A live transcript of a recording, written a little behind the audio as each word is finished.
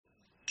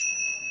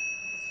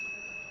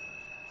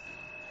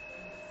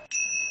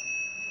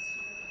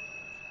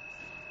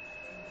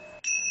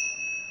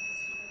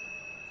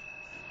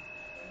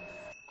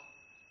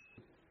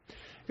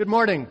Good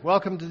morning.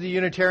 Welcome to the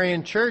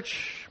Unitarian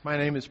Church. My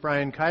name is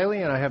Brian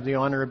Kiley, and I have the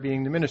honor of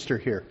being the minister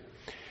here.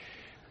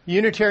 The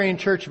Unitarian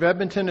Church of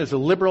Edmonton is a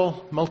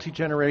liberal,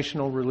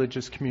 multi-generational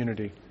religious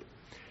community.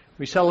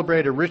 We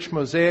celebrate a rich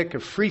mosaic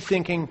of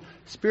free-thinking,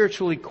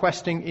 spiritually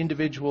questing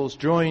individuals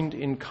joined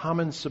in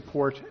common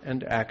support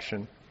and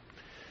action.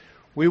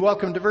 We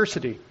welcome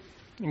diversity,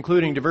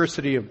 including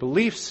diversity of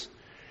beliefs,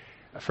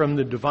 from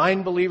the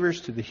divine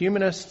believers to the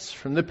humanists,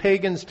 from the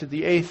pagans to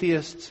the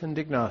atheists and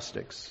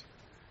agnostics.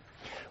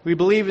 We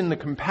believe in the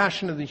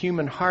compassion of the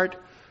human heart,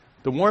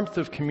 the warmth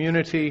of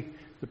community,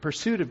 the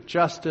pursuit of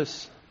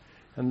justice,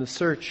 and the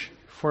search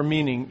for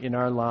meaning in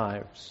our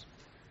lives.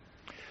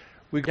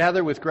 We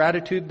gather with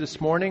gratitude this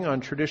morning on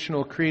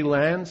traditional Cree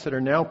lands that are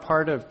now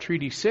part of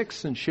Treaty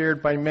 6 and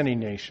shared by many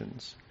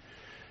nations.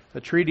 A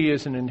treaty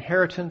is an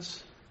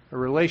inheritance, a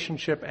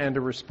relationship, and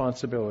a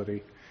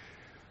responsibility.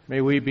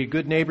 May we be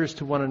good neighbors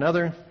to one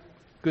another,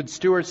 good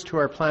stewards to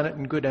our planet,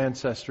 and good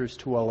ancestors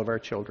to all of our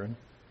children.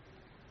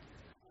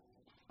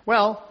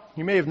 Well,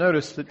 you may have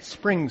noticed that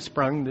spring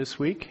sprung this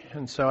week,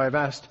 and so I've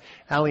asked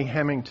Allie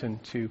Hamilton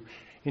to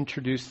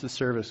introduce the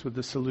service with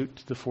the salute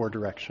to the four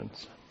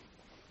directions.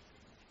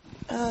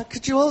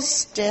 Could you all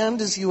stand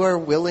as you are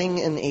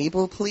willing and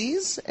able,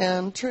 please,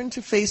 and turn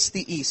to face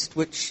the east,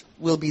 which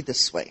will be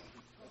this way.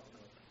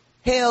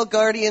 Hail,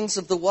 guardians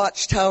of the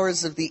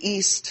watchtowers of the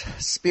east,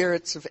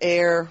 spirits of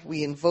air,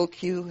 we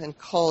invoke you and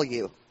call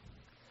you.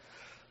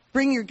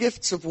 Bring your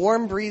gifts of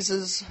warm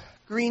breezes,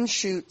 green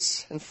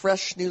shoots, and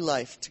fresh new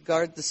life to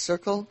guard the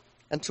circle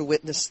and to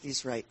witness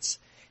these rites.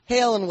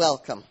 Hail and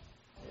welcome.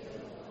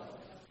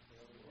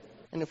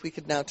 And if we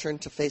could now turn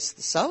to face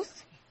the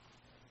south.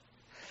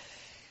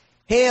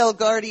 Hail,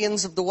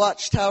 guardians of the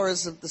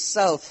watchtowers of the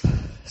south,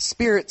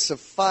 spirits of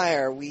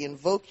fire, we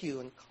invoke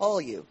you and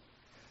call you.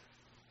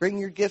 Bring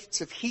your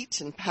gifts of heat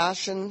and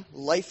passion,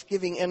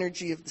 life-giving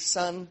energy of the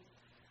sun,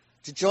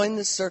 to join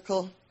this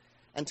circle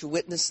and to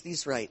witness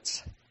these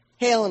rites.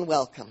 Hail and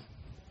welcome.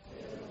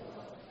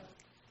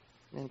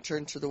 And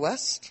turn to the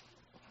west.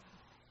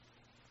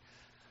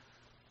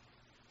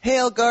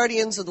 Hail,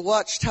 guardians of the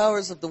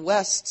watchtowers of the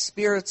west,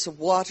 spirits of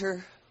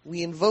water,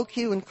 we invoke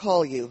you and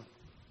call you.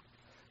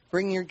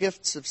 Bring your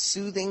gifts of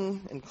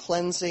soothing and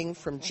cleansing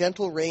from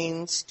gentle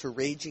rains to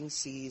raging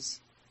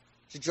seas,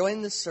 to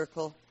join this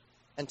circle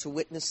and to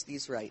witness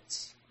these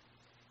rites.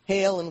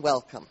 Hail and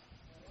welcome.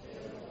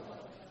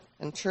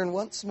 And turn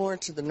once more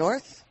to the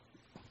north.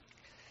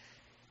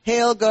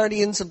 Hail,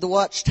 guardians of the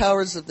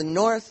watchtowers of the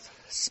north,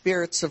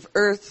 spirits of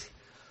earth,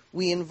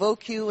 we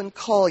invoke you and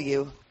call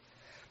you.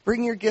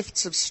 Bring your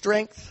gifts of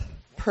strength,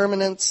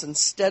 permanence, and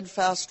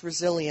steadfast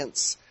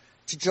resilience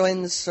to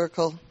join this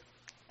circle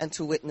and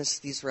to witness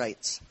these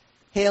rites.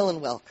 Hail and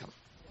welcome.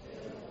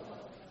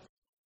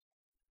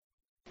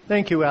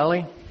 Thank you,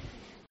 Allie.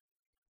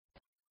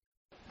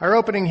 Our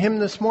opening hymn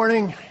this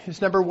morning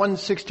is number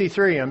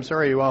 163. I'm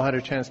sorry you all had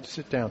a chance to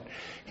sit down.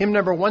 Hymn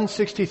number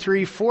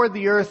 163, For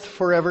the Earth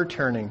Forever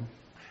Turning.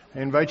 I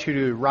invite you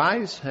to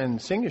rise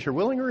and sing as you're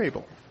willing or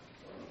able.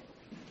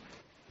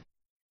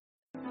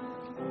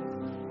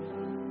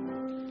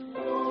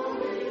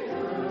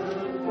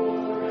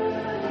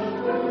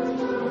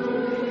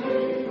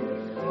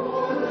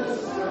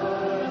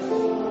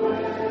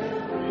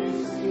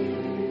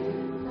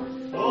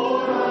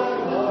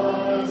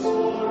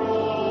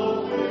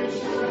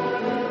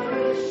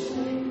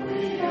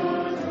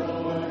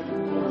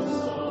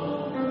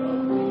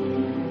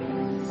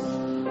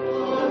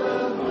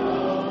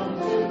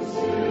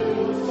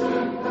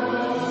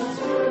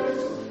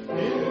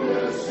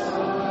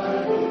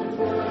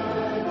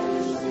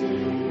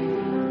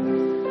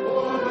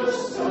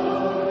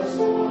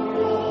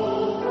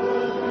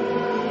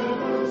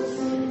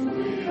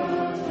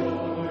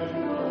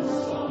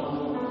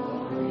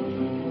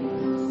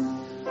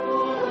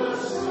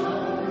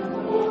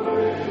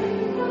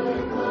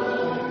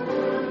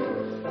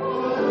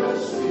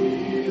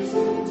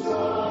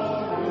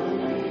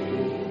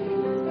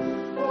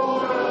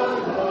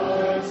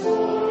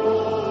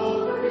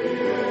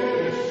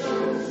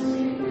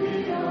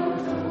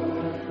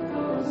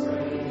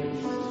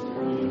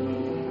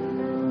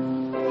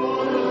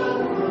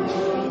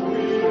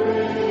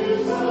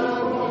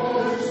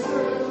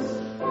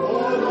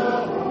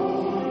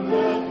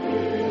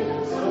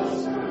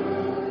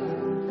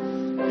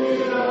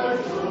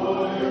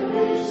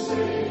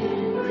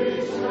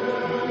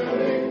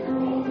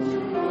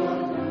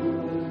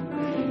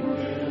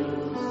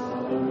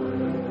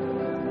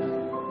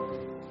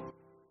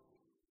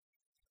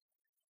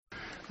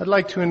 I'd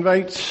like to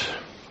invite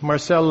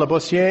Marcel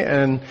Labossiere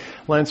and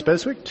Lance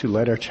Beswick to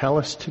light our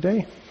chalice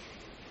today.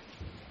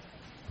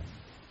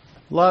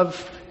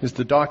 Love is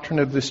the doctrine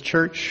of this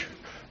church.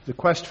 The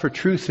quest for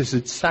truth is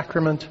its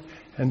sacrament,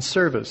 and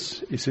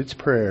service is its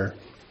prayer.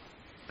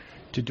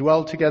 To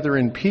dwell together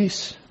in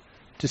peace,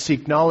 to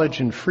seek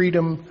knowledge and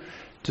freedom,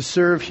 to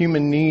serve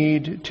human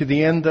need, to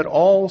the end that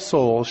all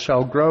souls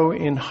shall grow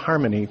in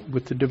harmony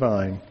with the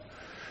divine.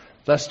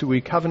 Thus do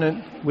we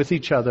covenant with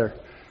each other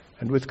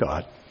and with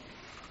God.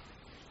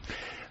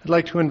 I'd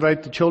like to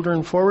invite the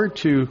children forward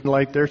to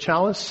light their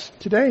chalice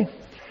today.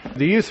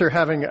 The youth are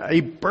having a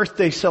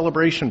birthday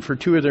celebration for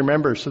two of their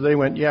members, so they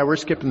went, yeah, we're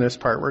skipping this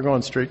part. We're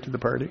going straight to the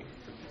party.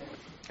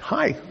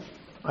 Hi.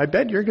 I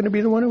bet you're going to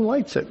be the one who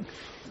lights it.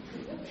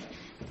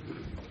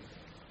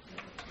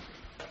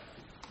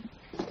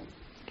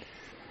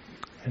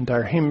 And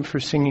our hymn for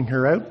singing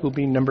her out will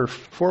be number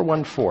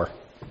 414.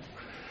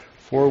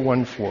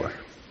 414.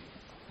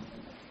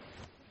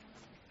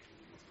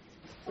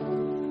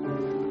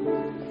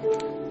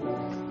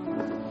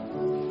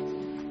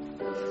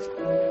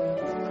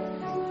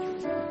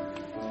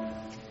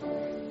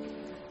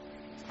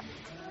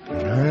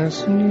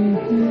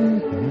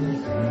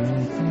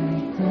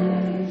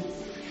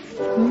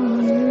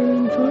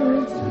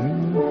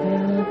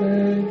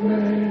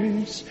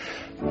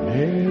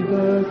 May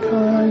the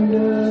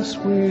kindness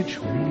which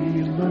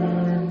we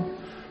learn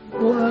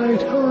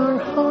light our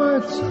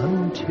hearts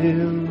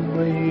until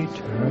we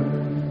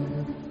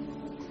turn.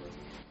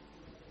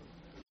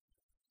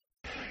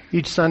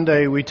 Each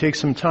Sunday we take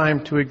some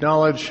time to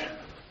acknowledge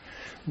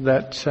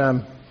that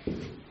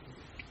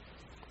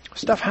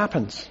stuff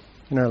happens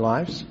in our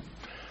lives.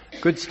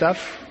 Good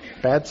stuff,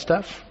 bad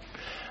stuff,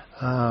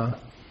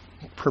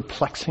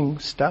 perplexing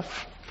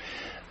stuff.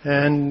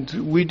 And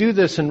we do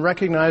this and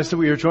recognize that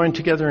we are joined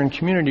together in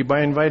community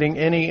by inviting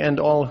any and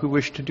all who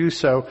wish to do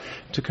so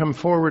to come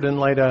forward and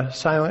light a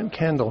silent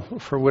candle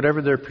for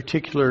whatever their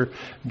particular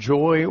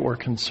joy or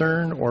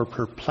concern or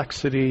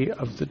perplexity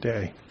of the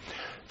day.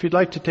 If you'd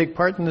like to take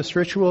part in this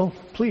ritual,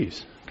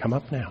 please come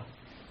up now.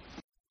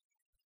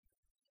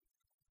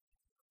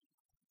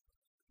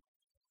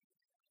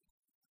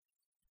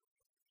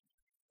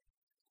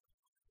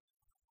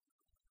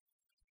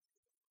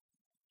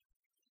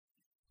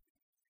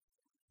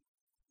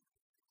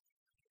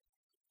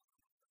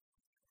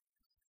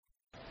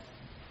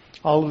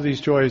 All of these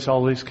joys,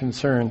 all these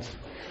concerns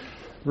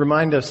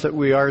remind us that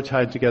we are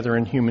tied together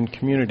in human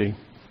community,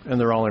 and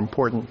they're all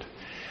important.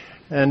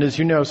 And as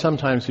you know,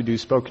 sometimes we do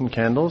spoken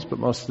candles, but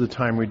most of the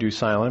time we do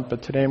silent.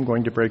 But today I'm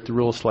going to break the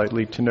rules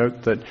slightly to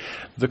note that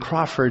the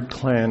Crawford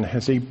clan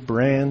has a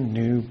brand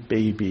new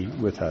baby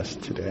with us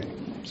today.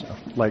 So,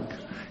 like,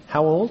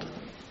 how old?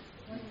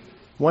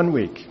 1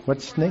 week.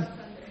 What's the name?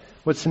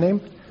 What's the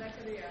name?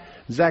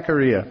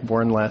 Zachariah,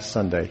 born last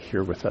Sunday,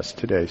 here with us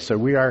today. So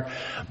we are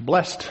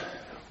blessed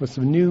with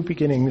the new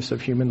beginnings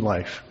of human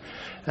life.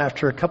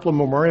 After a couple of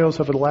memorials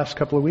over the last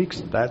couple of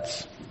weeks,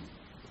 that's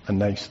a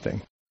nice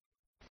thing.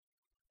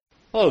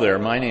 Hello there,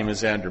 my name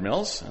is Andrew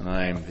Mills, and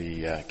I'm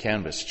the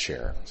Canvas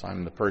Chair. So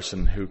I'm the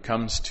person who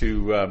comes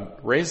to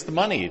raise the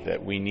money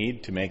that we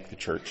need to make the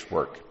church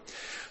work.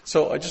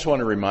 So I just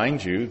want to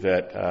remind you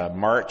that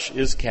March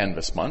is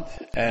Canvas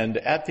Month, and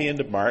at the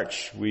end of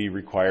March, we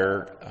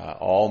require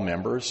all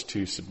members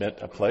to submit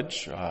a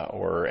pledge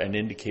or an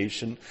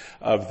indication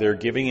of their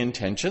giving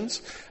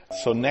intentions.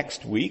 So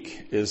next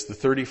week is the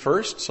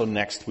 31st, so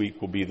next week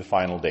will be the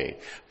final day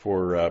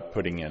for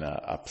putting in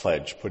a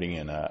pledge, putting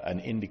in an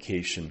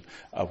indication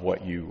of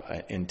what you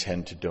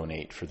intend to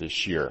donate for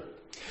this year.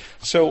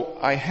 So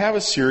I have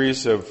a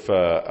series of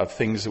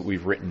things that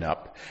we've written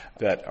up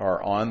that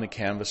are on the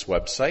Canvas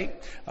website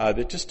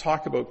that just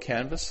talk about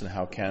Canvas and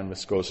how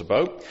Canvas goes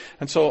about.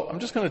 And so I'm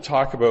just going to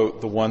talk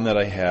about the one that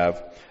I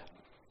have,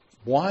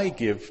 why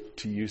give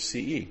to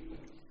UCE?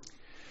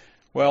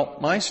 Well,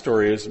 my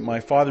story is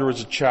my father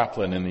was a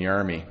chaplain in the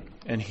Army,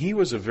 and he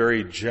was a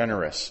very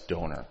generous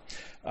donor.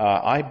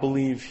 I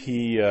believe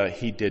he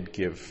did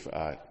give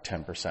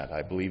 10%.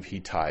 I believe he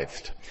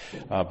tithed,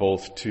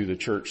 both to the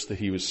church that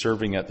he was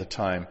serving at the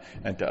time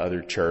and to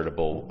other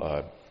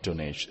charitable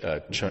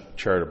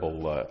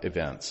charitable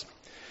events.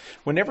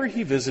 Whenever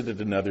he visited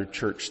another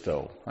church,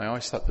 though, I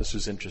always thought this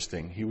was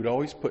interesting. He would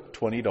always put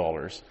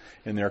 $20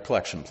 in their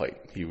collection plate.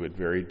 He would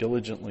very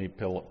diligently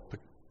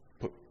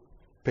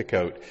pick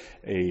out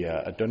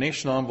a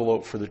donation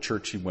envelope for the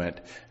church he went,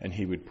 and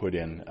he would put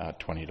in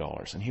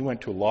 $20. And he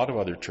went to a lot of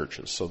other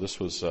churches, so this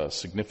was a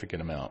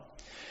significant amount.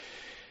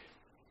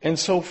 And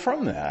so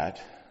from that,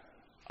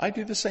 I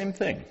do the same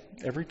thing.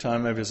 Every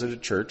time I visit a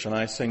church, and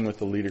I sing with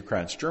the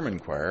Liederkranz German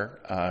choir,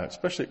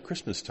 especially at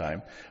Christmas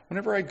time,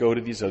 whenever I go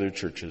to these other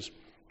churches,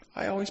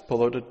 I always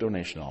pull out a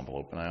donation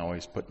envelope, and I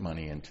always put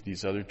money into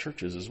these other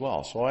churches as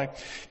well. So I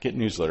get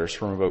newsletters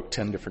from about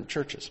 10 different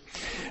churches.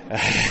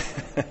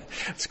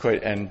 It's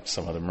quite, and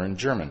some of them are in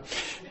German.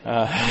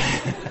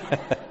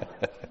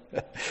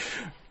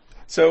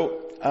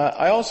 So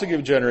I also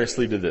give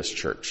generously to this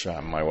church.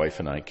 My wife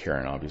and I,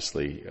 Karen,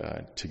 obviously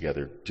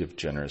together give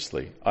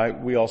generously.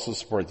 We also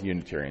support the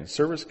Unitarian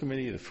Service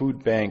Committee, the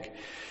food bank,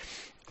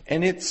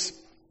 and it's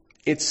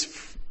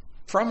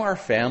from our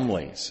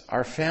families.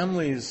 Our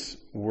families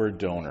were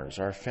donors.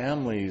 Our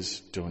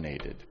families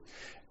donated.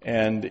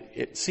 And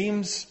it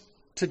seems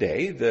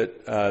today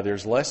that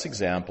there's less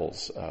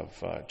examples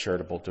of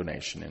charitable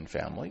donation in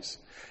families.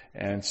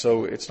 And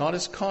so it's not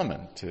as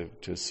common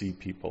to see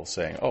people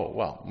saying, oh,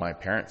 well, my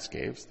parents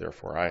gave,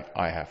 therefore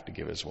I have to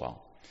give as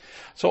well.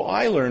 So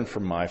I learned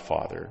from my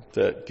father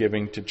that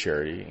giving to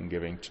charity and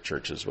giving to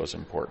churches was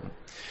important.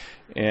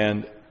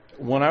 And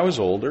when I was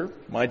older,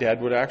 my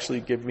dad would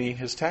actually give me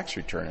his tax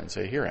return and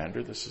say, "Here,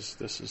 Andrew, this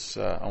is.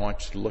 I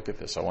want you to look at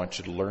this. I want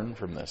you to learn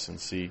from this and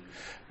see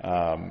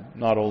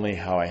not only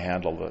how I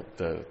handle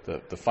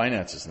the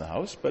finances in the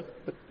house, but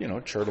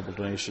charitable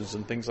donations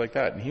and things like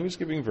that." And he was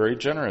giving very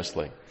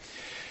generously.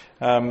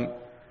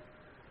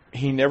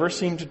 He never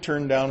seemed to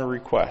turn down a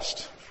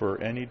request for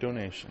any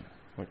donation,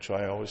 which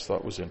I always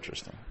thought was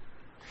interesting.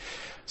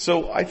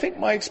 So I think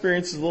my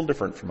experience is a little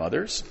different from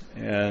others,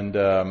 and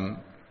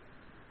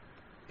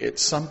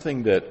it's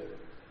something that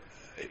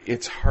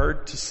it's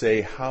hard to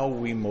say how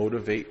we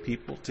motivate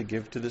people to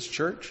give to this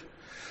church,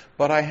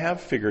 but I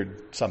have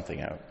figured something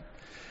out.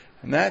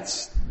 And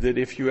that's that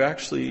if you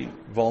actually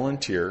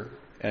volunteer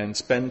and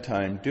spend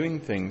time doing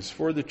things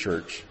for the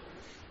church,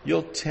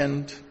 you'll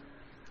tend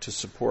to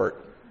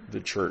support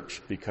the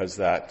church because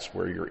that's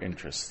where your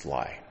interests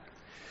lie.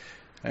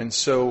 And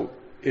so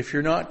if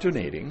you're not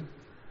donating,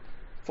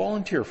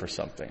 volunteer for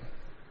something.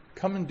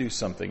 Come and do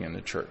something in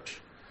the church.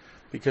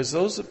 Because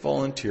those that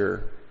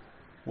volunteer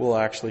will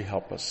actually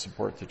help us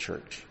support the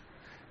church.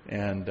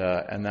 And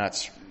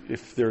that's,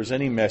 if there's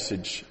any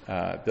message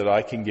that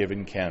I can give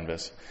in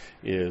Canvas,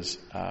 is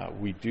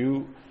we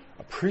do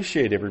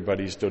appreciate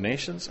everybody's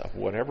donations of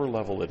whatever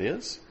level it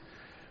is.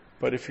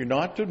 But if you're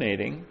not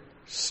donating,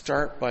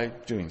 start by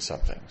doing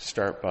something.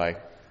 Start by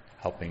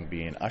helping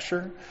be an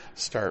usher.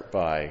 Start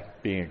by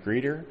being a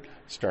greeter.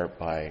 Start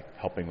by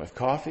helping with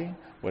coffee,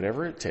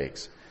 whatever it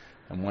takes.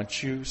 And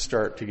once you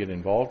start to get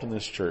involved in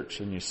this church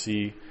and you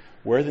see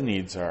where the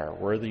needs are,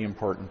 where the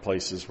important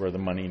places, where the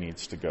money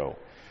needs to go,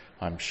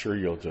 I'm sure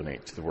you'll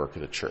donate to the work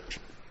of the church.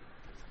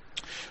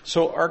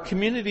 So our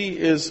community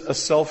is a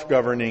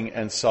self-governing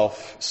and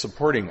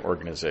self-supporting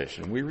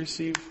organization. We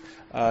receive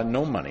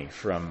no money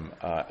from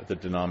the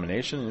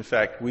denomination. In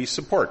fact, we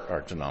support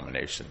our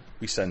denomination.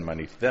 We send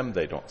money to them.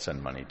 They don't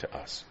send money to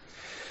us.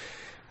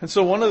 And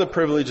so one of the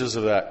privileges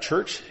of that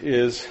church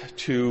is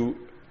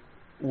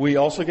we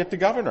also get to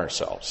govern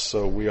ourselves.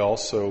 So we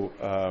also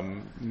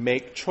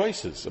make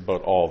choices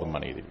about all the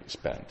money that we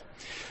spend.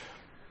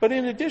 But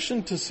in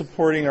addition to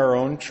supporting our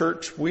own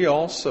church, we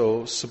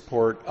also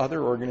support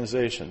other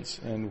organizations.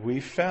 And we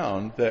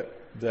found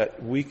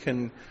that we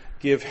can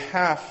give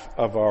half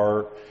of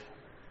our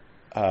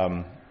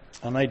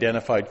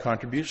unidentified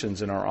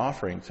contributions in our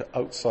offering to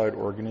outside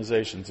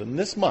organizations. And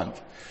this month,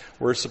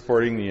 we're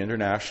supporting the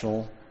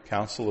International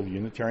Council of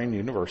Unitarian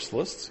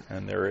Universalists,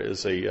 and there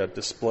is a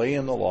display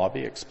in the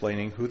lobby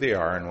explaining who they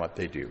are and what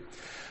they do.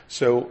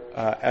 So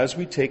as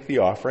we take the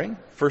offering,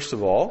 first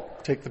of all,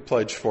 take the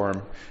pledge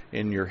form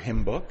in your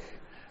hymn book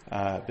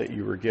that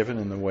you were given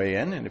in the way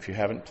in, and if you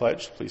haven't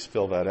pledged, please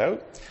fill that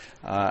out.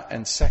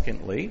 And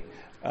secondly,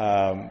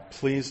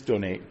 please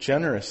donate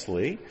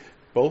generously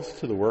both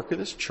to the work of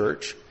this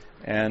church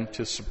and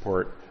to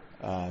support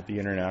the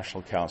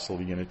International Council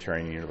of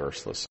Unitarian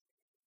Universalists.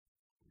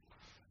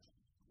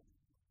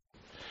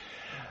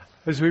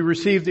 As we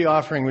receive the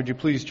offering, would you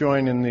please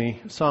join in the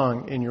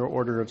song in your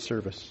order of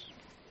service?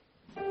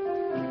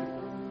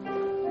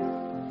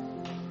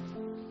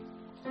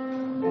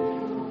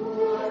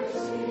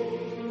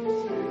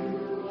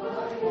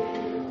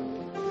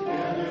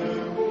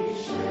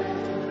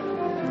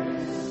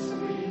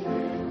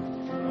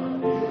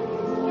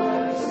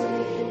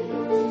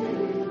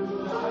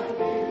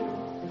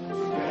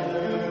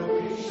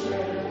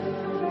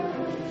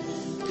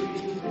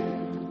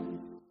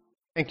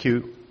 Thank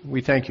you.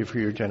 We thank you for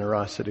your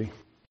generosity.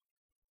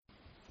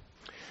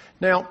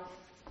 Now,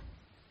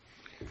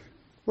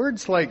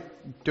 words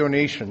like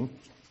donation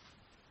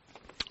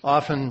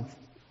often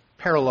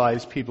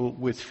paralyze people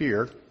with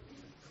fear,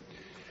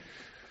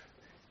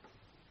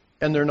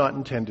 and they're not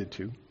intended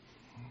to.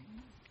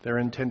 They're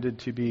intended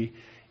to be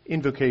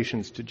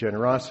invocations to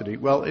generosity.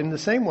 Well, in the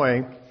same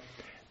way,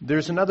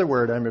 there's another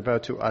word I'm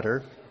about to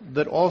utter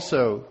that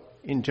also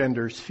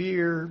engenders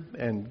fear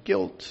and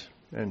guilt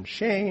and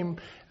shame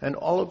and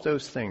all of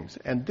those things.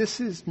 And this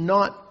is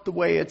not the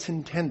way it's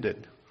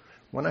intended.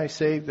 When I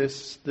say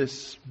this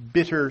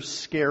bitter,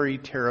 scary,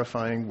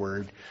 terrifying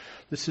word,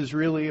 this is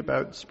really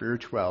about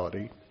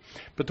spirituality.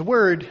 But the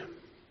word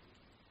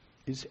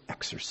is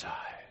exercise.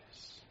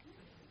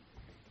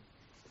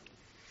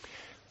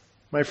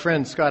 My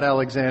friend Scott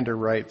Alexander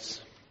writes,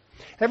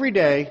 "Every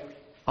day,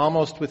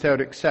 almost without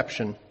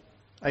exception,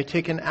 I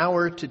take an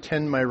hour to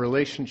tend my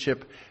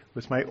relationship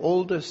with my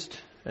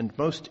oldest and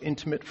most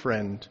intimate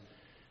friend,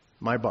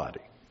 my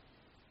body.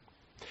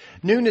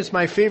 Noon is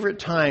my favorite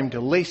time to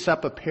lace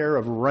up a pair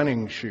of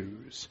running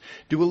shoes,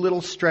 do a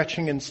little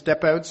stretching and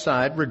step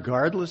outside,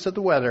 regardless of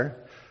the weather,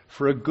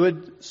 for a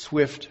good,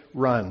 swift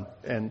run."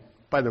 And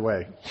by the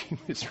way,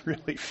 it's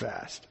really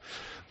fast.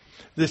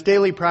 This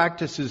daily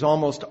practice is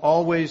almost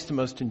always the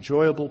most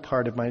enjoyable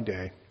part of my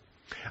day.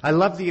 I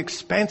love the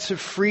expansive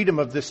freedom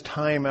of this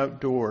time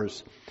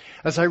outdoors.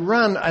 As I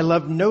run, I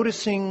love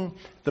noticing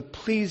the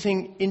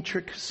pleasing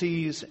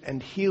intricacies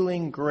and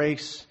healing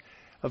grace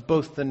of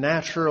both the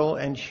natural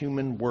and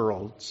human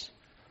worlds.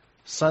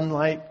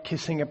 Sunlight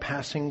kissing a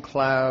passing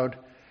cloud,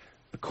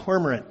 the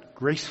cormorant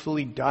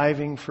gracefully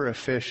diving for a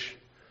fish,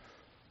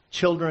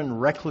 children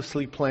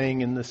recklessly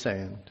playing in the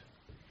sand.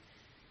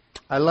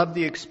 I love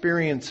the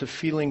experience of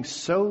feeling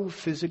so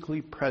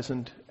physically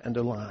present and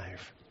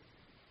alive.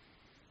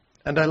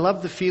 And I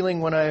love the feeling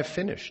when I have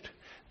finished,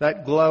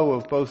 that glow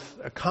of both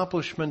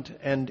accomplishment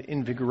and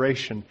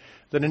invigoration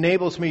that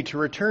enables me to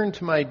return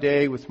to my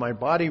day with my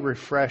body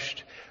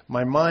refreshed,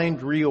 my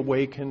mind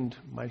reawakened,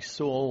 my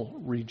soul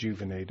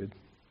rejuvenated.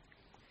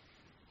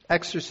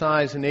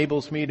 Exercise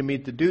enables me to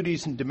meet the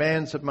duties and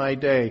demands of my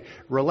day,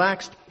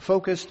 relaxed,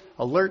 focused,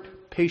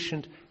 alert,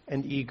 patient,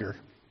 and eager.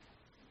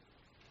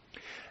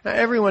 Now,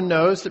 everyone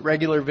knows that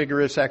regular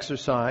vigorous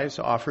exercise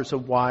offers a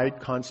wide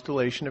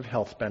constellation of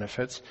health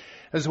benefits,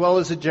 as well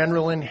as a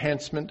general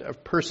enhancement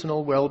of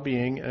personal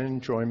well-being and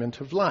enjoyment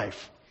of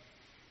life.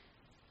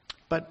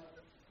 But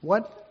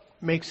what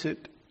makes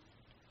it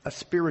a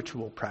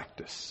spiritual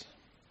practice?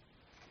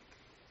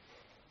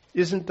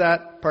 Isn't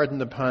that, pardon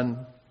the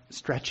pun,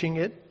 stretching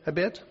it a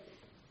bit?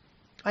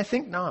 I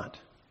think not.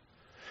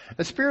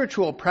 A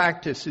spiritual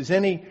practice is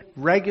any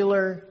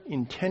regular,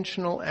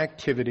 intentional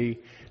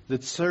activity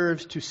that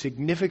serves to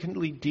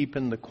significantly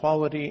deepen the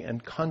quality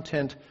and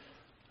content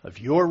of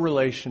your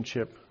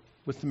relationship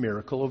with the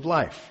miracle of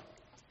life.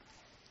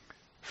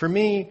 For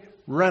me,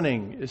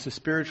 running is a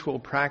spiritual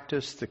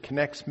practice that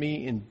connects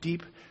me in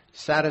deep,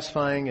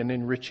 satisfying, and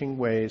enriching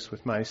ways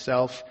with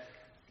myself,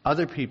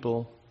 other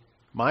people,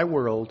 my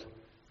world,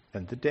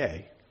 and the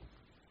day.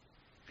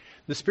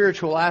 The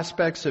spiritual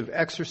aspects of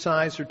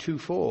exercise are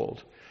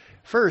twofold.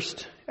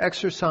 First,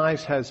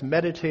 exercise has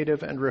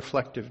meditative and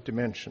reflective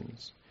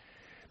dimensions.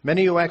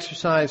 Many who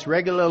exercise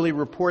regularly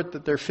report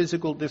that their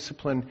physical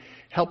discipline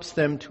helps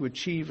them to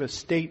achieve a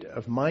state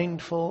of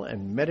mindful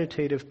and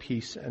meditative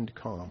peace and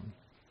calm.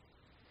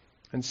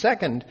 And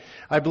second,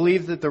 I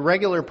believe that the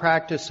regular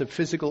practice of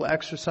physical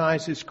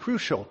exercise is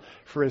crucial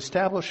for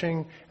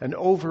establishing an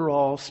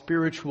overall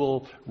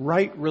spiritual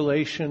right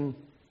relation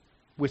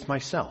with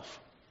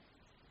myself,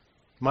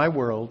 my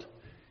world,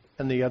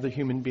 and the other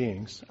human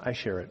beings I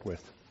share it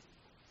with.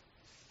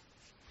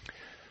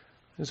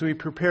 As we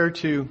prepare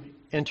to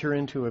enter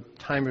into a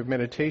time of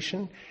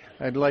meditation,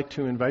 I'd like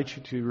to invite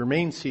you to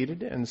remain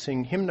seated and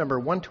sing hymn number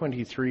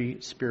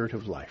 123, Spirit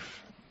of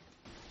Life.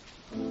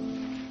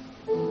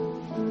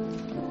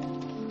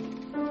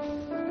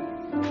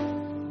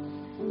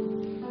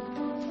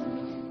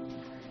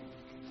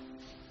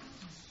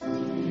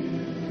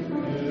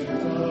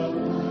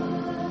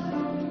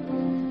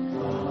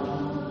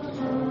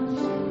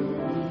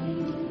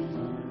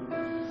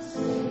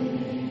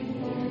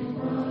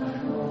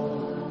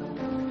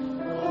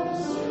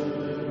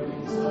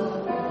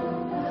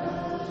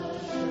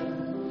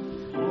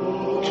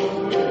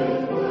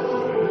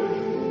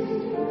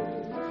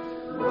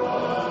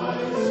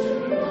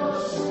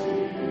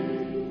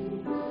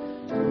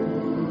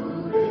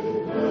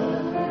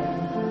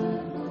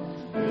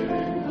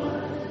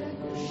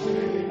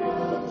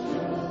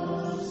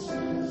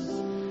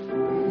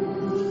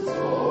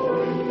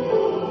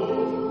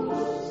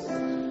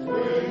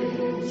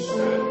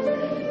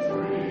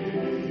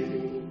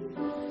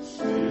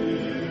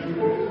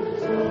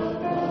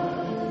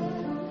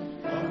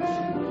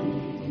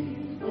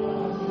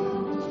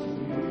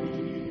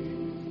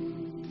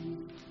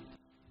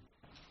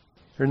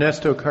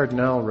 Ernesto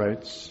Cardenal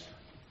writes,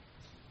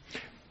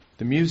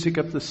 "The music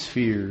of the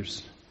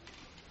spheres,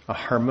 a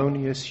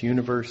harmonious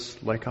universe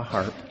like a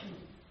harp.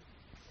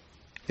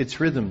 Its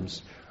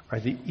rhythms are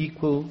the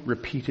equal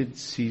repeated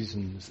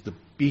seasons, the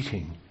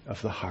beating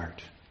of the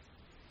heart.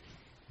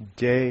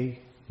 Day,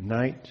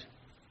 night,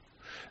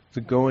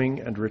 the going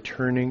and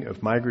returning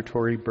of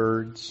migratory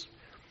birds,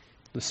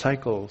 the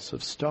cycles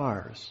of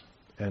stars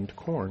and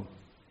corn.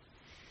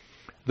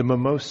 The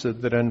mimosa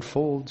that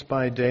unfolds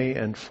by day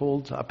and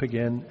folds up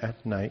again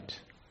at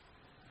night.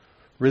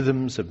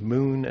 Rhythms of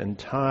moon and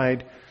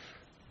tide,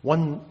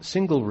 one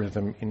single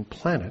rhythm in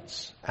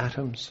planets,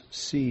 atoms,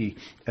 sea,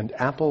 and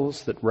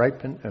apples that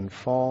ripen and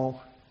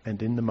fall,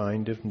 and in the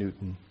mind of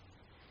Newton.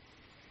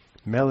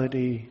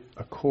 Melody,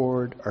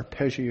 accord,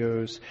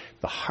 arpeggios,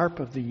 the harp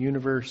of the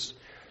universe,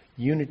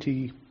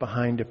 unity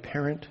behind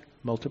apparent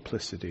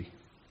multiplicity.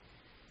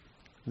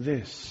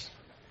 This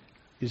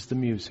is the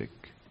music."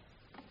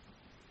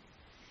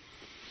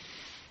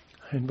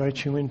 I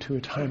invite you into a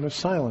time of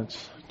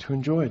silence to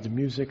enjoy the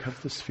music of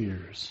the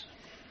spheres.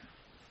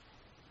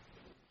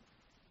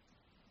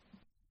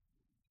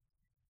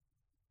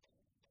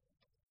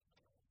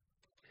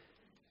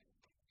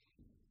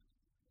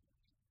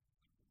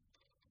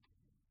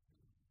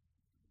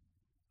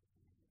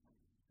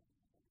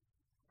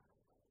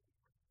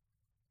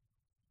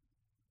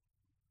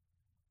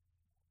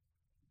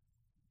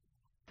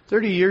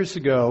 "30 years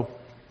ago,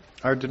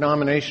 our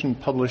denomination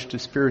published a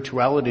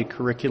spirituality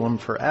curriculum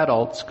for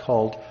adults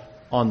called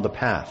On the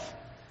Path.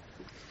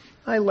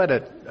 I led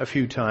it a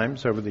few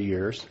times over the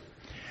years.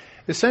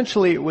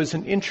 Essentially, it was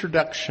an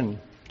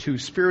introduction to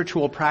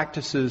spiritual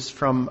practices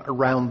from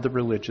around the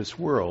religious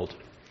world.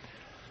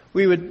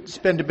 We would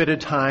spend a bit of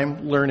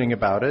time learning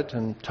about it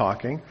and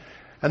talking,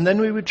 and then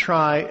we would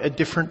try a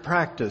different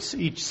practice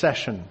each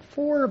session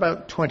for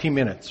about 20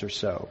 minutes or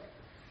so.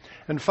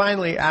 And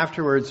finally,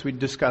 afterwards, we'd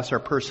discuss our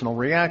personal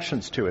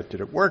reactions to it. Did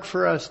it work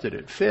for us? Did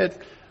it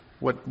fit?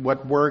 What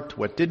worked?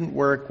 What didn't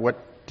work?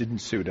 What didn't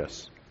suit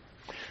us?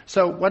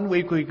 So one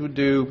week we would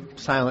do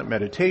silent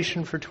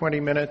meditation for 20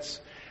 minutes.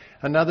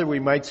 Another,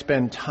 we might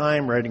spend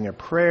time writing a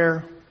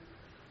prayer.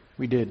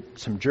 We did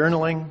some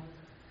journaling,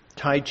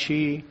 Tai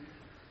Chi,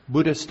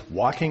 Buddhist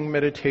walking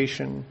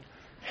meditation,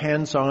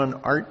 hands-on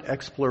art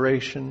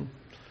exploration,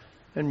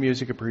 and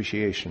music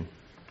appreciation.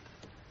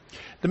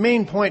 The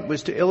main point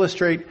was to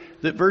illustrate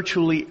that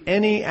virtually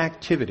any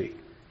activity,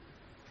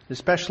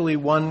 especially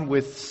one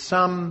with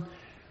some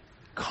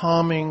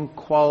calming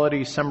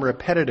quality, some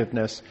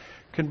repetitiveness,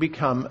 can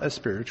become a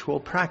spiritual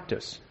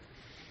practice.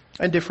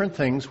 And different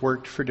things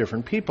worked for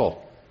different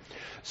people.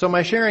 So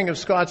my sharing of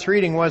Scott's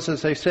reading was,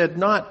 as I said,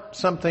 not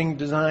something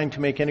designed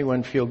to make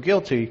anyone feel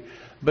guilty,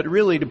 but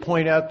really to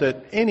point out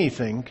that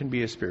anything can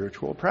be a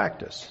spiritual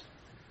practice.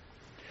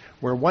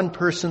 Where one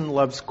person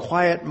loves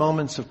quiet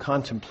moments of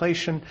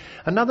contemplation,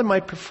 another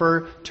might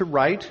prefer to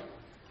write,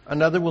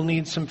 another will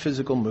need some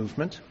physical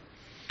movement.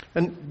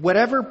 And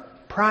whatever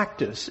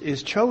practice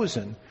is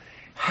chosen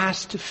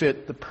has to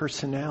fit the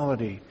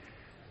personality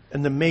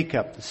and the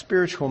makeup, the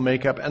spiritual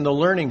makeup, and the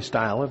learning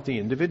style of the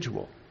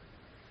individual.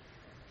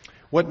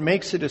 What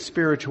makes it a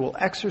spiritual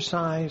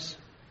exercise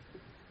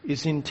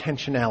is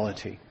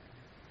intentionality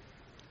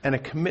and a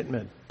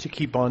commitment to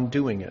keep on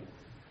doing it,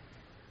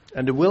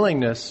 and a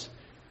willingness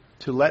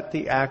to let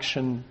the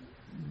action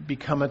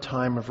become a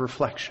time of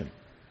reflection.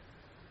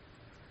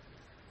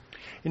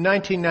 In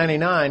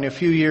 1999, a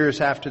few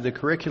years after the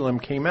curriculum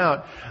came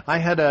out, I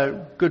had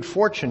a good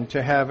fortune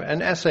to have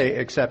an essay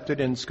accepted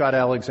in Scott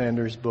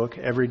Alexander's book,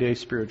 Everyday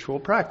Spiritual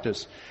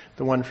Practice,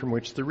 the one from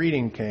which the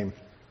reading came.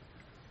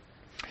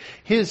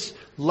 His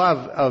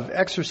love of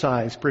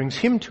exercise brings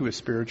him to a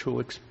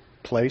spiritual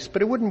place,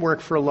 but it wouldn't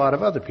work for a lot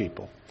of other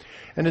people.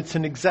 And it's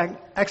an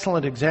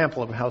excellent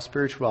example of how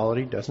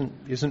spirituality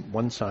isn't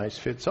one size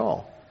fits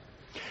all.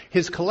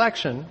 His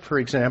collection, for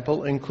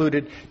example,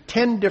 included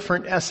 10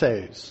 different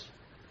essays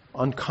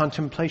on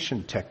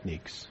contemplation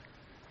techniques.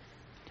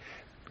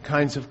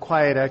 Kinds of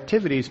quiet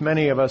activities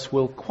many of us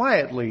will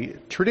quietly,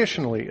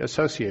 traditionally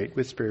associate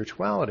with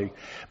spirituality.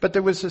 But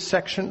there was a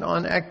section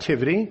on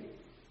activity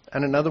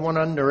and another one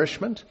on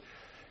nourishment.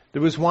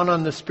 There was one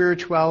on the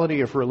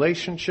spirituality of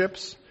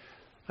relationships,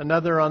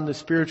 another on the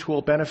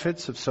spiritual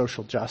benefits of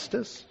social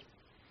justice,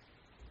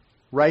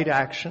 right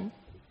action,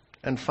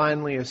 and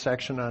finally a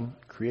section on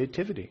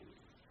creativity.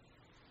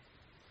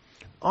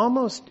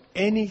 Almost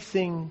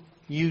anything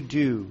you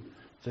do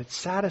that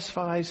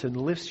satisfies and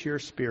lifts your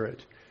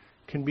spirit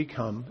can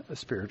become a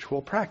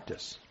spiritual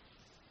practice.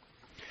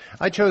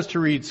 I chose to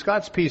read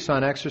Scott's piece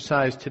on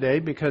exercise today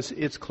because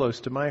it's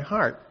close to my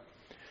heart.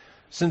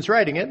 Since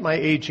writing it, my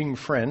aging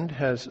friend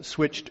has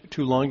switched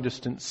to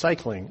long-distance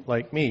cycling,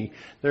 like me.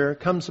 There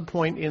comes a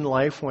point in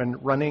life when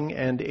running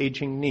and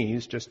aging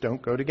knees just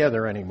don't go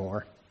together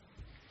anymore.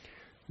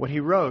 What he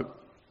wrote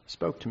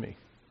spoke to me.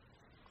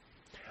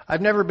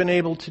 I've never been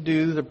able to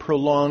do the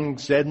prolonged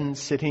Zen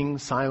sitting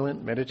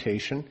silent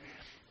meditation.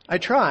 I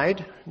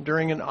tried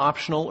during an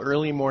optional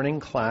early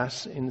morning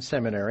class in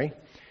seminary,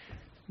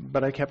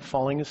 but I kept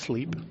falling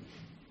asleep.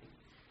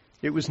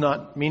 It was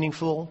not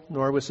meaningful,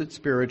 nor was it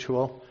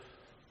spiritual,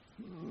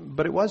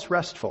 but it was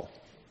restful.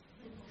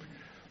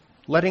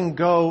 Letting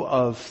go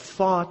of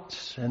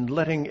thought and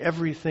letting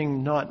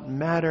everything not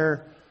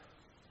matter,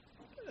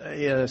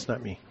 that's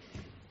not me.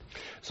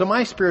 So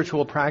my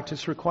spiritual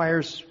practice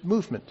requires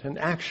movement and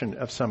action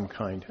of some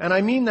kind. And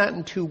I mean that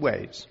in two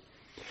ways.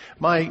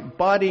 My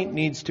body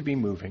needs to be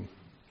moving,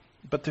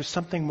 but there's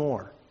something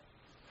more.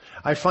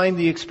 I find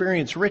the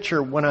experience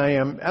richer when I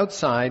am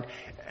outside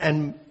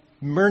and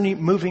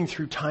moving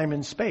through time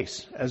and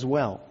space as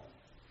well.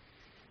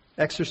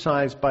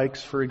 Exercise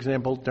bikes, for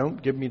example,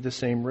 don't give me the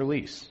same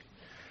release.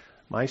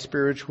 My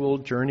spiritual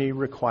journey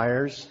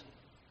requires,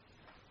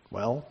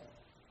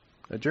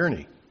 a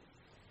journey.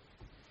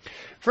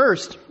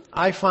 First,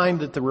 I find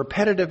that the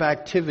repetitive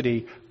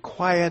activity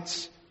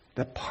quiets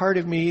the part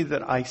of me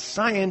that I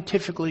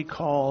scientifically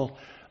call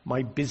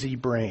my busy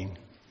brain.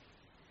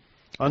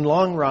 On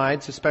long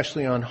rides,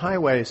 especially on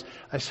highways,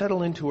 I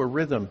settle into a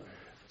rhythm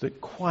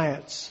that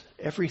quiets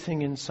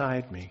everything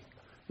inside me.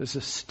 There's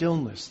a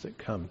stillness that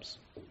comes.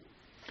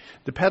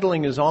 The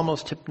pedaling is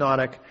almost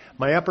hypnotic.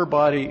 My upper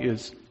body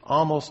is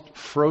almost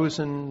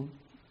frozen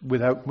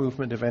without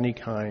movement of any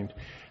kind.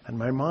 And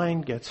my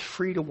mind gets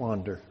free to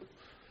wander,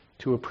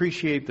 to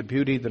appreciate the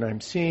beauty that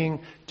I'm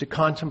seeing, to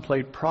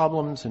contemplate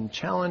problems and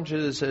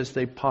challenges as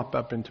they pop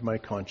up into my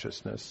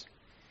consciousness.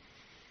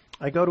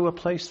 I go to a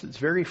place that's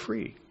very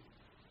free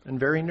and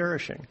very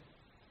nourishing.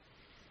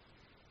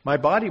 My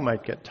body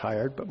might get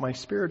tired, but my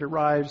spirit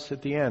arrives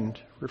at the end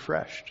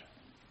refreshed.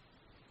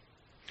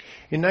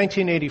 In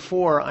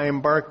 1984, I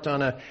embarked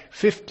on a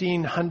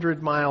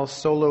 1,500-mile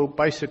solo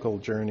bicycle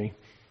journey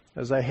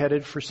as I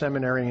headed for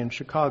seminary in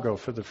Chicago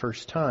for the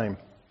first time.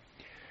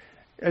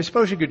 I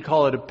suppose you could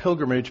call it a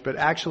pilgrimage, but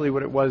actually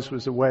what it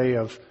was a way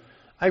of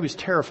I was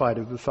terrified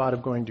of the thought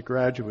of going to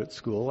graduate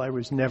school. I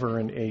was never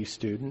an A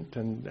student,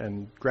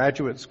 and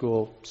graduate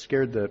school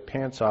scared the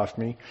pants off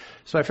me,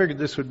 so I figured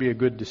this would be a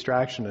good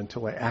distraction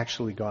until I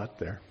actually got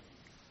there.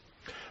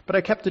 But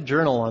I kept a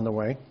journal on the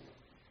way,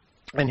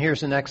 and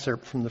here's an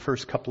excerpt from the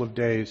first couple of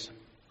days.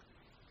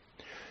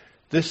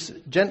 This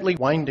gently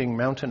winding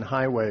mountain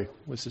highway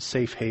was a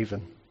safe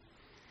haven.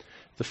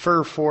 The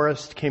fir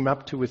forest came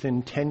up to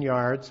within 10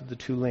 yards of the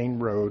 2-lane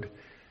road,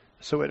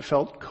 so it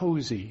felt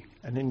cozy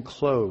and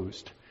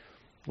enclosed,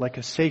 like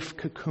a safe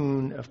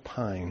cocoon of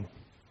pine.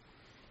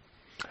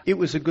 It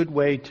was a good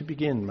way to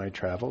begin my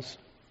travels.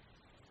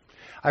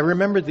 I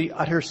remember the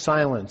utter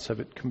silence of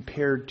it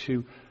compared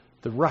to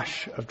the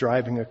rush of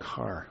driving a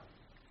car.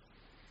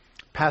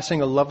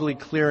 Passing a lovely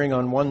clearing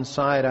on one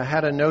side, I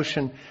had a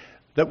notion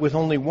that with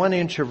only 1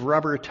 inch of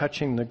rubber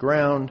touching the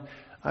ground,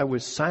 I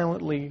was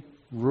silently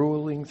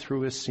rolling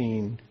through a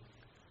scene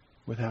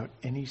without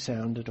any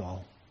sound at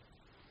all,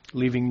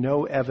 leaving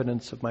no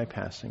evidence of my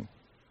passing.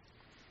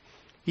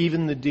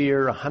 Even the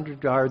deer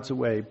 100 yards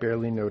away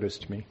barely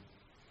noticed me.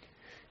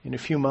 In a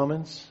few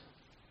moments,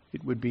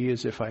 it would be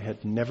as if I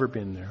had never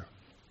been there.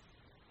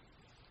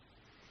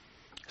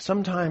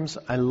 Sometimes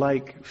I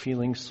like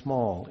feeling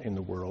small in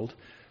the world,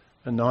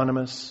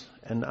 anonymous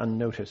and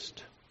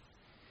unnoticed.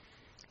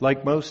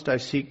 Like most, I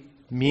seek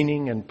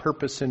meaning and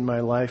purpose in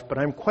my life, but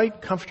I'm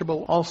quite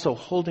comfortable also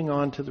holding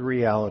on to the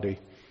reality.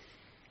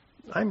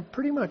 I'm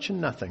pretty much a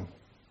nothing.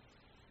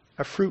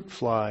 A fruit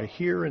fly,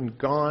 here and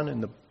gone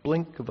in the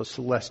blink of a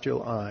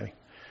celestial eye.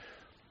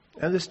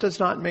 And this does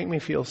not make me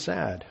feel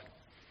sad.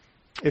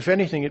 If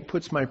anything, it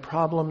puts my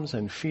problems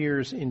and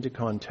fears into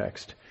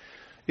context.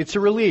 It's a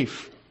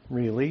relief,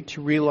 really,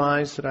 to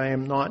realize that I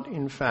am not,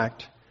 in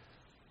fact,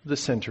 the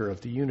center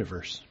of the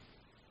universe.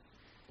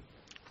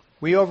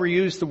 We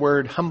overuse the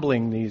word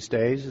humbling these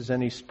days, as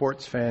any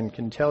sports fan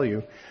can tell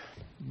you,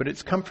 but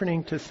it's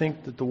comforting to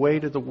think that the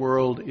weight of the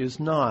world is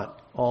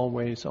not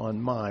always on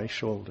my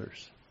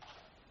shoulders.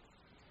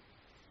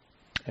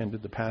 End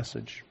of the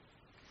passage.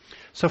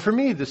 So for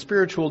me, the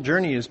spiritual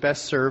journey is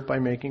best served by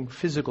making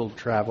physical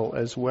travel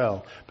as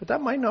well, but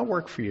that might not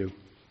work for you.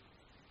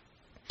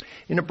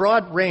 In a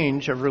broad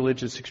range of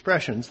religious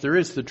expressions, there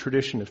is the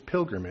tradition of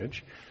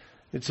pilgrimage.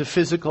 It's a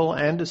physical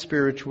and a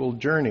spiritual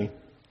journey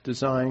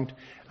designed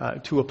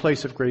to a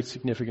place of great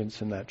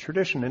significance in that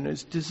tradition, and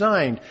it's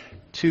designed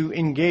to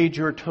engage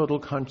your total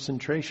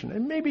concentration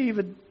and maybe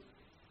even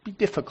be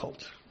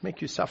difficult,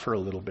 make you suffer a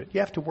little bit. You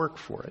have to work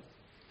for it.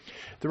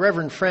 The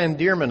Reverend Fran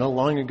Dearman, a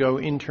long ago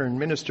intern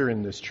minister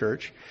in this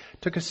church,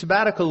 took a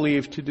sabbatical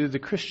leave to do the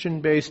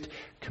Christian-based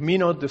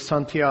Camino de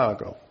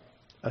Santiago,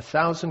 a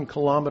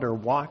 1,000-kilometer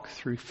walk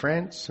through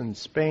France and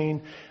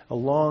Spain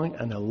along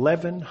an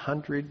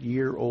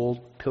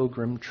 1,100-year-old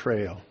pilgrim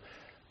trail,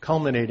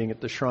 culminating at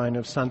the shrine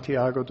of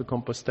Santiago de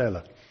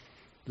Compostela,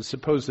 the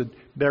supposed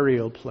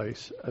burial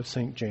place of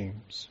St.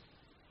 James.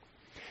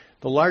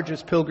 The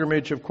largest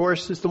pilgrimage, of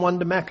course, is the one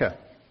to Mecca,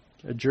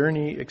 a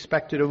journey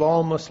expected of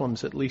all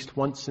Muslims at least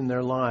once in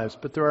their lives,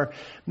 but there are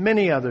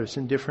many others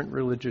in different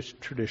religious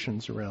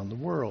traditions around the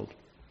world.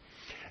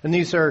 And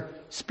these are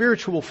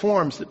spiritual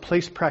forms that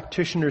place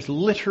practitioners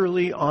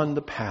literally on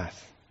the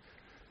path,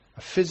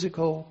 a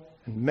physical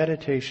and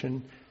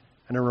meditation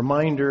and a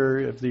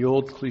reminder of the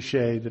old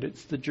cliche that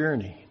it's the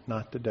journey,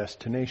 not the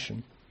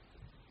destination.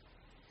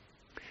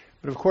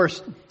 But of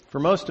course, for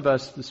most of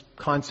us, this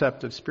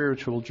concept of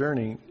spiritual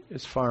journey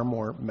is far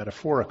more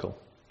metaphorical.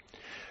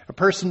 A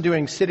person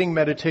doing sitting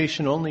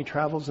meditation only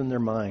travels in their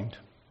mind.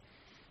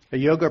 A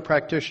yoga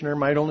practitioner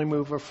might only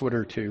move a foot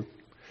or two.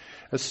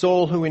 A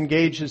soul who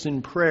engages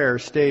in prayer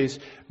stays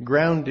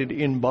grounded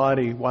in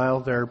body while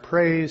their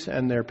praise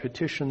and their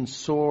petitions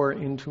soar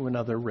into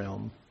another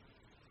realm.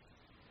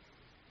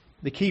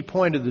 The key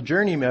point of the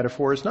journey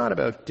metaphor is not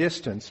about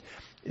distance.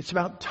 It's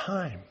about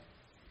time.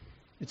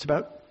 It's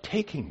about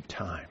taking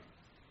time.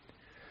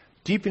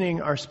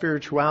 Deepening our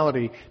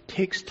spirituality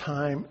takes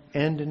time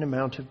and an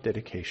amount of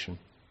dedication.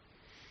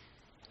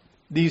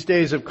 These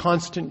days of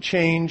constant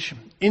change,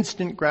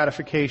 instant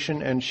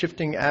gratification, and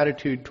shifting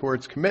attitude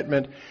towards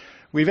commitment,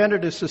 we've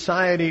entered a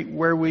society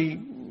where we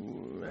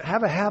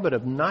have a habit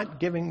of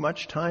not giving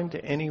much time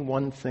to any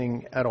one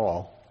thing at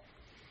all.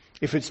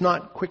 If it's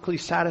not quickly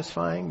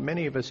satisfying,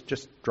 many of us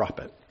just drop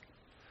it.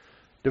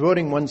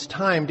 Devoting one's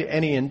time to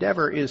any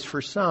endeavor is,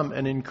 for some,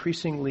 an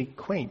increasingly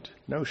quaint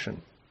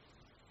notion.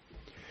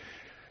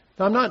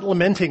 Now, I'm not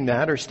lamenting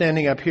that or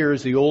standing up here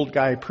as the old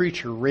guy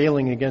preacher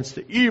railing against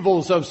the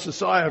evils of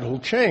societal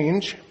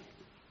change.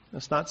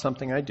 That's not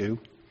something I do.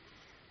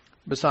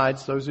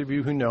 Besides, those of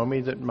you who know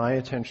me, that my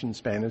attention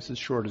span is as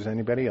short as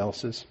anybody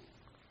else's.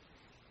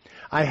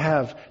 I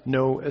have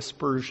no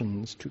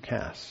aspersions to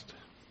cast.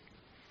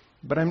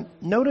 But I'm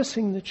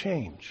noticing the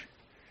change.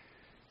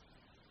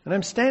 And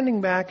I'm standing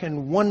back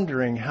and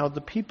wondering how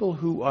the people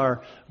who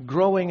are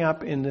growing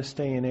up in this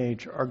day and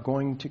age are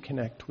going to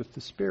connect with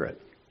the Spirit.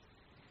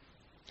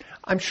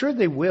 I'm sure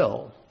they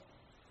will,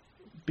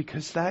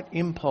 because that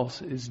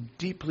impulse is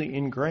deeply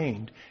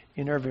ingrained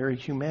in our very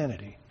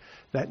humanity.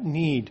 that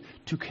need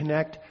to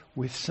connect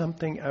with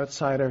something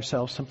outside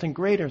ourselves, something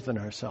greater than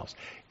ourselves.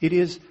 It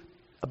is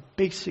a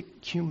basic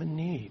human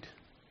need.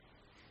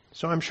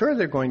 So I'm sure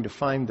they're going to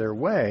find their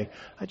way.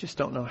 I just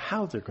don't know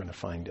how they're going to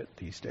find it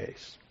these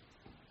days.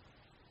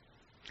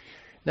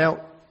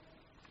 Now,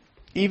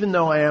 even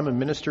though I am a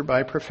minister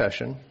by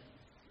profession,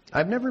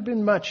 I've never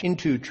been much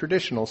into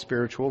traditional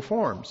spiritual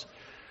forms.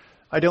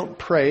 I don't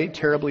pray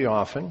terribly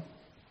often.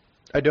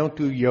 I don't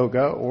do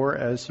yoga or,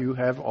 as you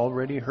have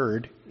already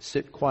heard,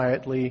 sit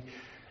quietly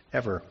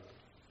ever.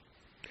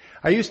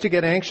 I used to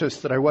get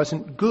anxious that I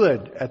wasn't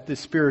good at this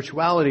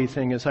spirituality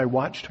thing as I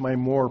watched my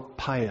more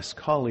pious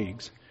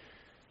colleagues.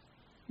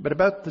 But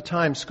about the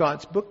time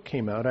Scott's book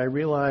came out, I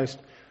realized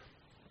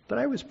that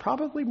I was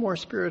probably more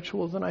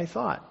spiritual than I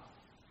thought.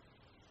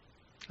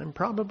 And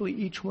probably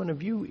each one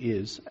of you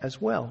is as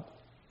well.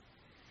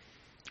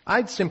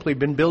 I'd simply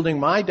been building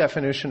my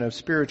definition of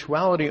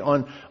spirituality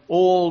on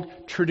old,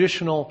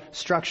 traditional,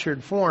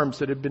 structured forms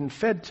that had been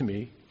fed to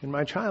me in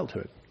my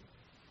childhood.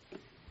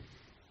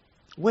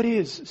 What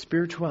is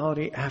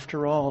spirituality,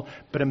 after all,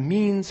 but a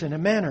means and a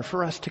manner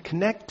for us to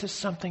connect to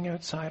something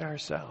outside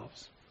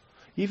ourselves,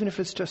 even if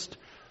it's just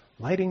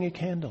lighting a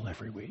candle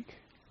every week?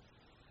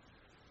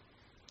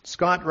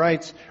 Scott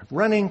writes,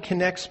 "Running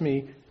connects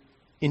me,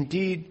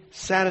 indeed,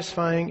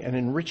 satisfying and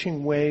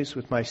enriching ways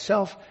with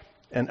myself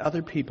and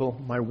other people,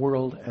 my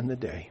world, and the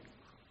day."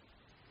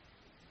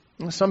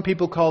 Some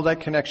people call that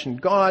connection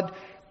God,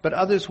 but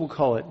others will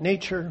call it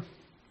nature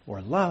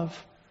or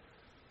love.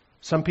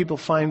 Some people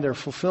find their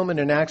fulfillment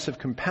in acts of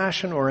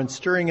compassion or in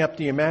stirring up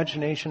the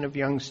imagination of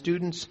young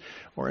students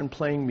or in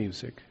playing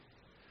music.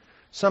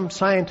 Some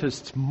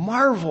scientists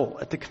marvel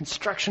at the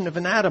construction of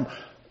an atom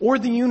or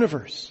the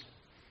universe,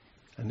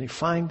 and they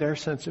find their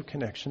sense of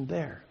connection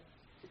there.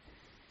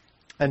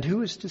 And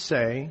who is to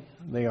say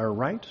they are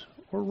right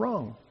or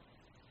wrong?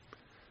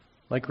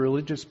 Like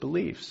religious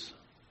beliefs,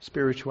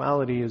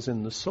 spirituality is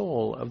in the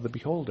soul of the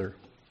beholder.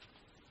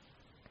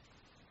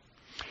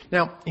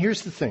 Now,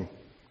 here's the thing.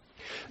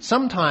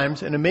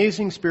 Sometimes an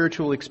amazing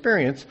spiritual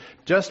experience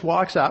just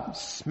walks up,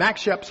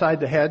 smacks you upside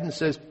the head and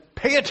says,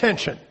 "Pay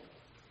attention."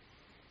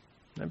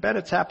 I bet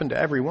it's happened to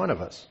every one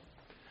of us.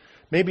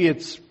 Maybe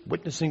it's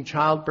witnessing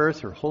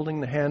childbirth or holding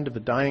the hand of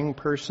a dying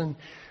person.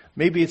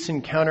 Maybe it's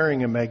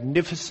encountering a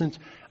magnificent,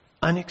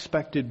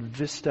 unexpected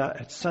vista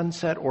at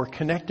sunset or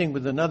connecting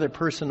with another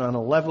person on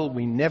a level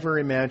we never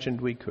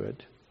imagined we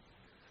could.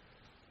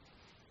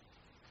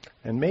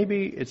 And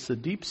maybe it's the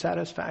deep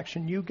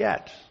satisfaction you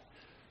get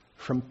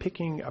from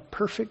picking a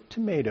perfect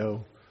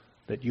tomato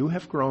that you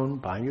have grown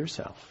by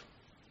yourself.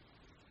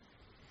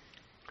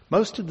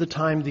 Most of the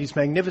time, these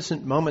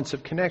magnificent moments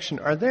of connection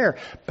are there,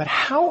 but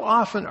how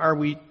often are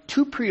we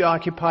too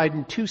preoccupied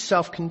and too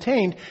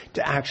self-contained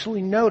to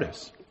actually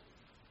notice?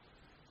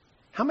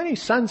 How many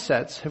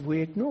sunsets have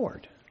we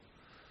ignored?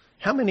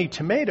 How many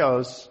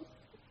tomatoes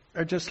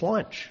are just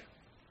lunch?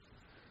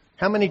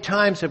 How many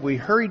times have we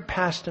hurried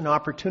past an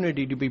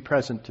opportunity to be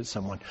present to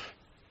someone?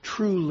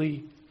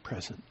 Truly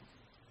present.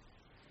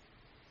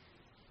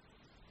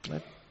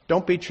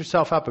 Don't beat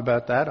yourself up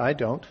about that. I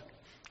don't.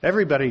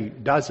 Everybody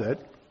does it.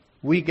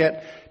 We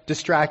get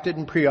distracted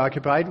and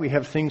preoccupied. We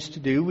have things to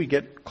do. We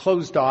get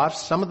closed off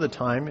some of the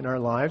time in our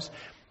lives.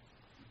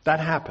 That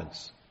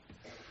happens.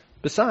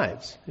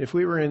 Besides, if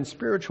we were in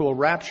spiritual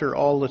rapture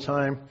all the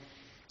time,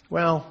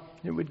 well,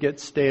 it would get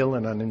stale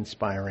and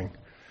uninspiring,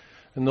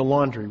 and the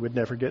laundry would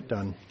never get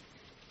done.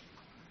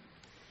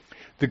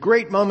 The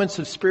great moments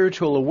of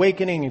spiritual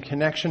awakening and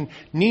connection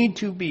need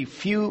to be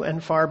few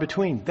and far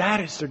between. That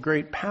is the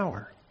great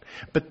power.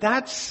 But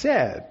that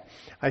said,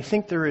 I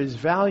think there is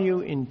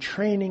value in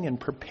training and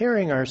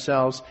preparing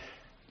ourselves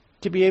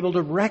to be able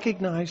to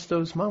recognize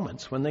those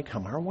moments when they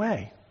come our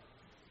way,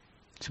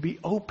 to be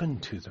open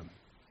to them.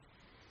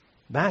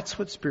 That's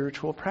what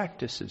spiritual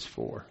practice is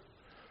for.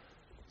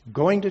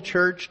 Going to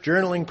church,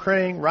 journaling,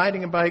 praying,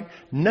 riding a bike,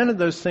 none of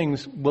those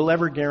things will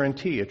ever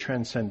guarantee a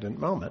transcendent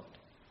moment.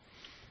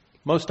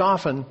 Most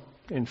often,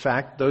 in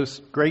fact, those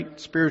great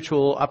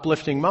spiritual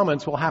uplifting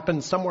moments will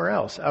happen somewhere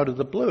else, out of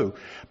the blue.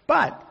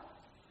 But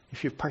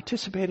if you've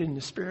participated in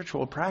the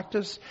spiritual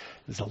practice,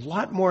 there's a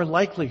lot more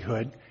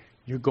likelihood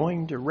you're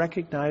going to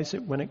recognize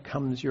it when it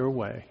comes your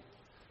way.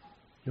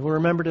 You'll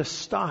remember to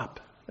stop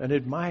and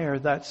admire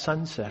that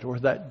sunset or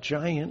that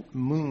giant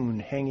moon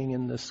hanging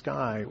in the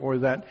sky or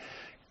that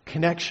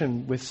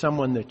connection with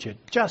someone that you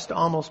just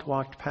almost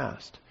walked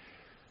past,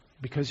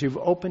 because you've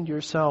opened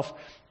yourself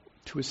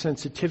to a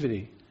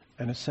sensitivity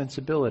and a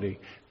sensibility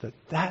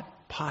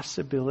that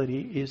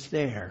possibility is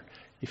there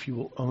if you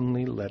will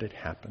only let it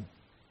happen.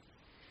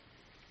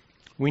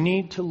 We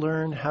need to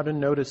learn how to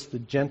notice the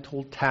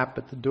gentle tap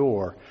at the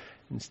door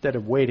instead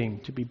of waiting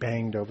to be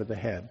banged over the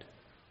head.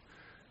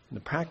 And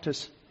the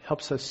practice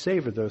helps us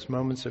savor those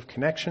moments of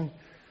connection,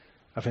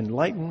 of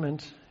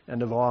enlightenment,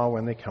 and of awe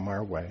when they come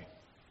our way.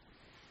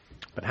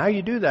 But how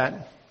you do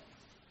that,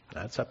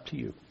 that's up to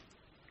you.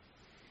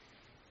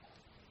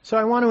 So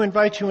I want to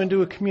invite you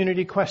into a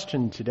community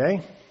question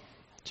today.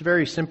 It's a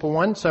very simple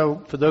one.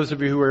 So for those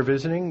of you who are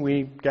visiting,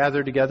 we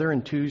gather together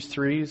in 2s,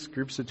 3s,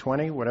 groups of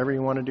 20, whatever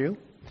you want to do,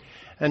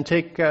 and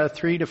take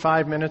 3 to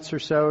 5 minutes or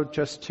so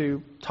just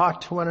to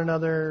talk to one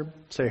another,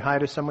 say hi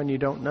to someone you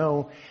don't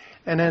know,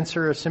 and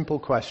answer a simple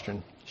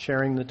question,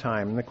 sharing the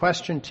time. And the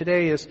question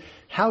today is,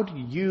 how do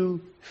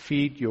you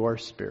feed your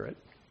spirit?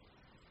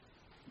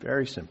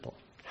 Very simple.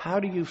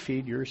 How do you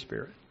feed your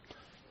spirit?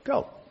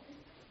 Go.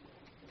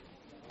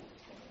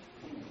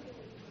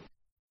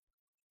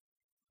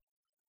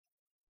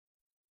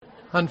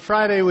 On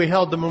Friday, we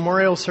held the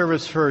memorial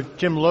service for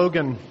Jim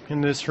Logan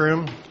in this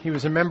room. He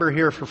was a member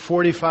here for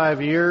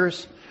 45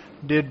 years,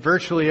 did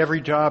virtually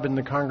every job in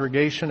the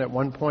congregation at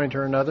one point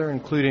or another,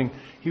 including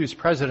he was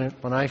president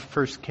when I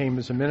first came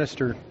as a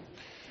minister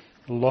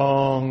a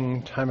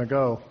long time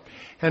ago.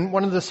 And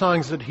one of the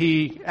songs that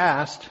he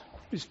asked,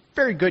 he's a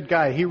very good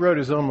guy, he wrote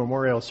his own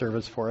memorial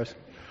service for us,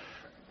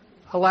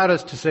 allowed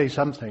us to say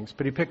some things,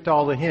 but he picked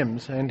all the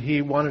hymns, and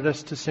he wanted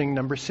us to sing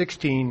number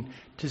 16,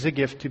 "'Tis a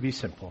Gift to Be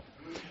Simple."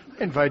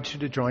 I invite you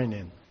to join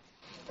in.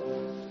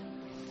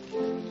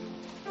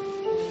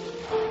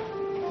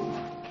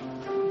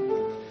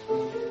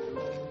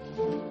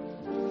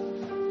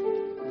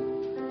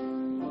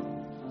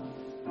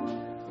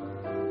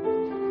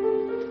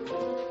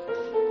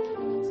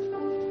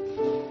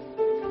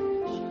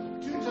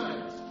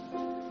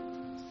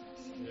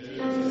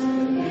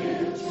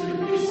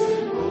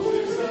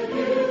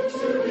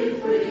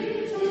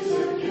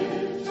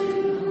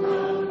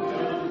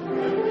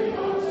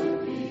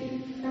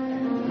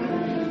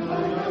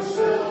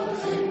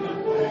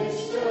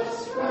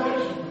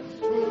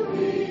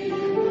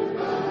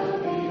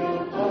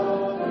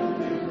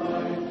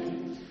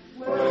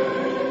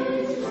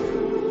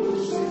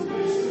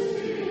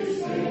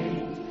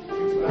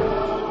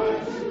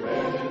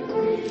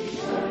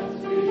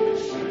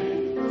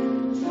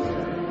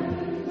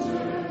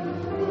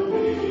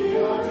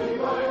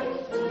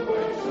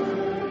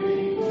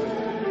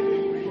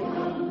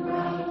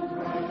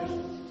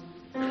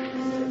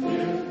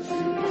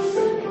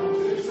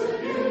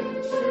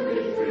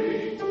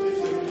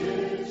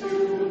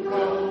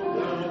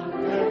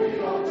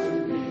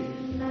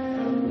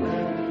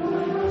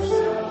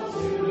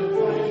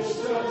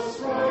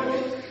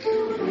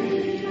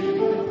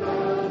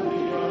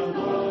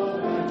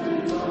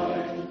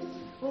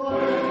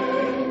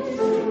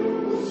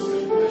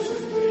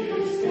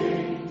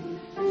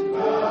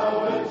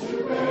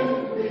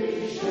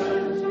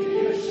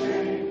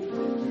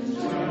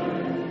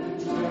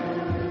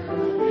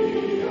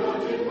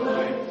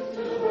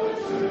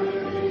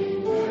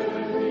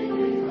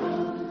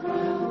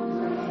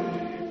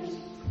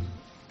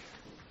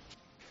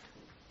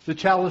 The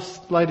chalice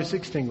light is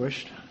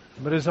extinguished,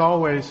 but as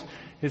always,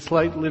 its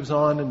light lives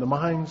on in the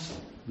minds,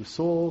 the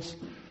souls,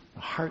 the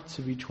hearts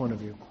of each one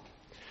of you.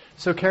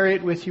 So carry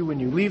it with you when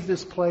you leave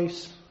this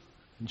place,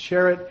 and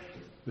share it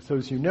with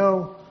those you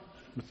know,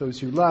 with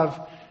those you love,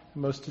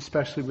 and most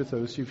especially with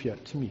those you've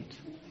yet to meet.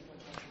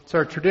 It's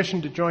our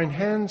tradition to join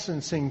hands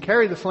and sing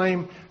 "Carry the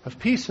Flame of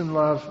Peace and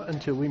Love"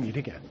 until we meet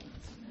again.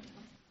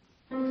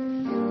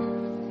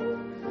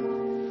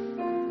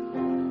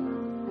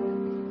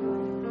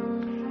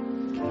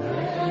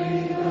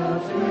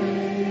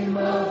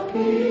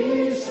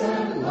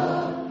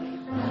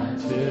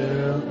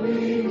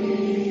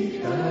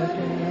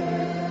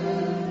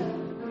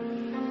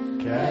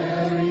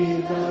 Carry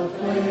the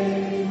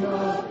flame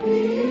of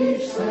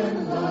peace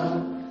and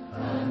love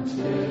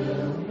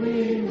until